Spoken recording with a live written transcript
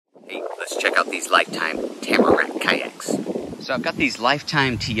these Lifetime Tamarack kayaks. So I've got these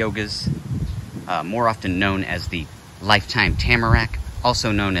Lifetime Tiogas, more often known as the Lifetime Tamarack,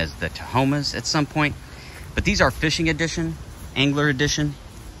 also known as the Tahomas at some point. But these are fishing edition, angler edition.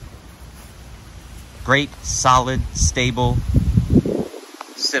 Great, solid, stable,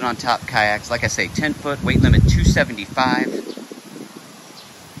 sit on top kayaks. Like I say, 10 foot, weight limit 275.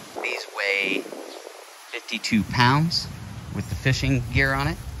 These weigh 52 pounds with the fishing gear on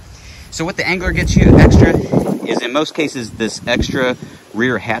it. So what the angler gets you extra is, in most cases, this extra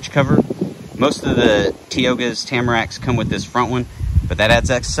rear hatch cover. Most of the Tiogas, Tamaracks come with this front one, but that adds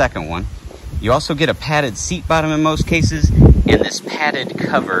that second one. You also get a padded seat bottom in most cases, and this padded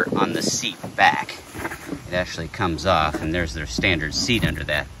cover on the seat back. It actually comes off, and there's their standard seat under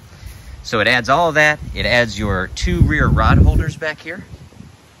that. So it adds all of that. It adds your 2 rear rod holders back here.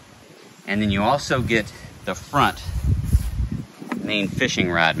 And then you also get the front main fishing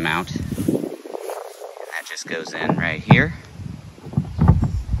rod mount. And that just goes in right here.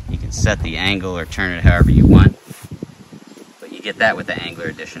 You can set the angle or turn it however you want. But you get that with the Angler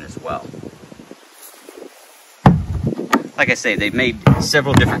Edition as well. Like I say, they've made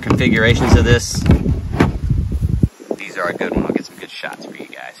several different configurations of this. These are a good one. I'll get some good shots for you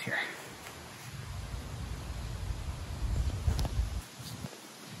guys here.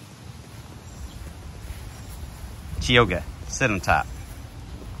 Tioga, sit on top.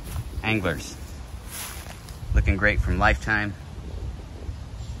 Anglers. Looking great from Lifetime.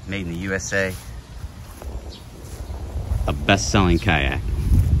 Made in the USA. A best-selling kayak.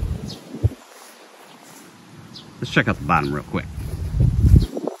 Let's check out the bottom real quick.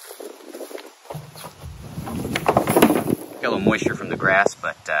 Got a little moisture from the grass,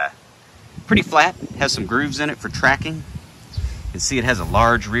 but pretty flat. Has some grooves in it for tracking. You can see it has a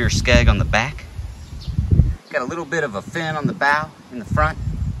large rear skeg on the back. Got a little bit of a fin on the bow in the front.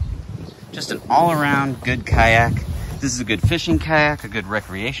 Just an all-around good kayak. This is a good fishing kayak, a good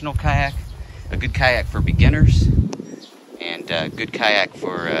recreational kayak, a good kayak for beginners, and a good kayak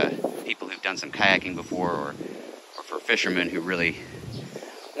for people who've done some kayaking before, or for fishermen who really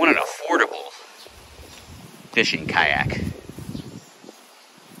want an affordable fishing kayak.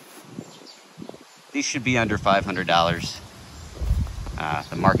 These should be under $500.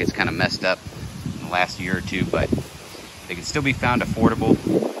 The market's kind of messed up in the last year or two, but they can still be found affordable.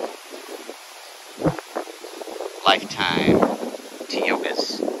 Lifetime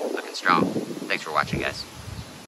Tiogas, looking strong. Thanks for watching, guys.